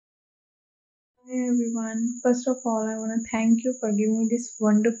Hi everyone. First of all, I want to thank you for giving me this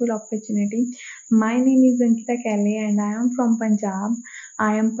wonderful opportunity. My name is Ankita Kelly and I am from Punjab.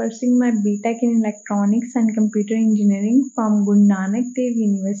 I am pursuing my BTech in Electronics and Computer Engineering from Guru Nanak Dev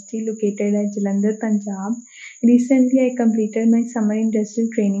University located at Jalandhar, Punjab. Recently, I completed my summer industrial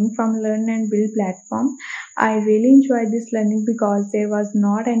training from Learn and Build platform. I really enjoyed this learning because there was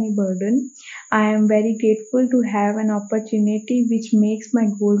not any burden. I am very grateful to have an opportunity which makes my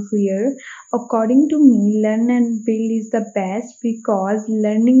goal clear. According to me, learn and build is the best because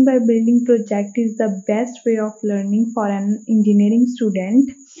learning by building project is the best way of learning for an engineering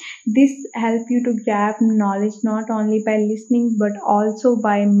student. This help you to grab knowledge not only by listening but also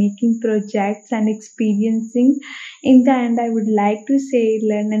by making projects and experiencing. In the end, I would like to say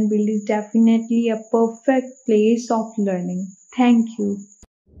learn and build is definitely a perfect place of learning. Thank you.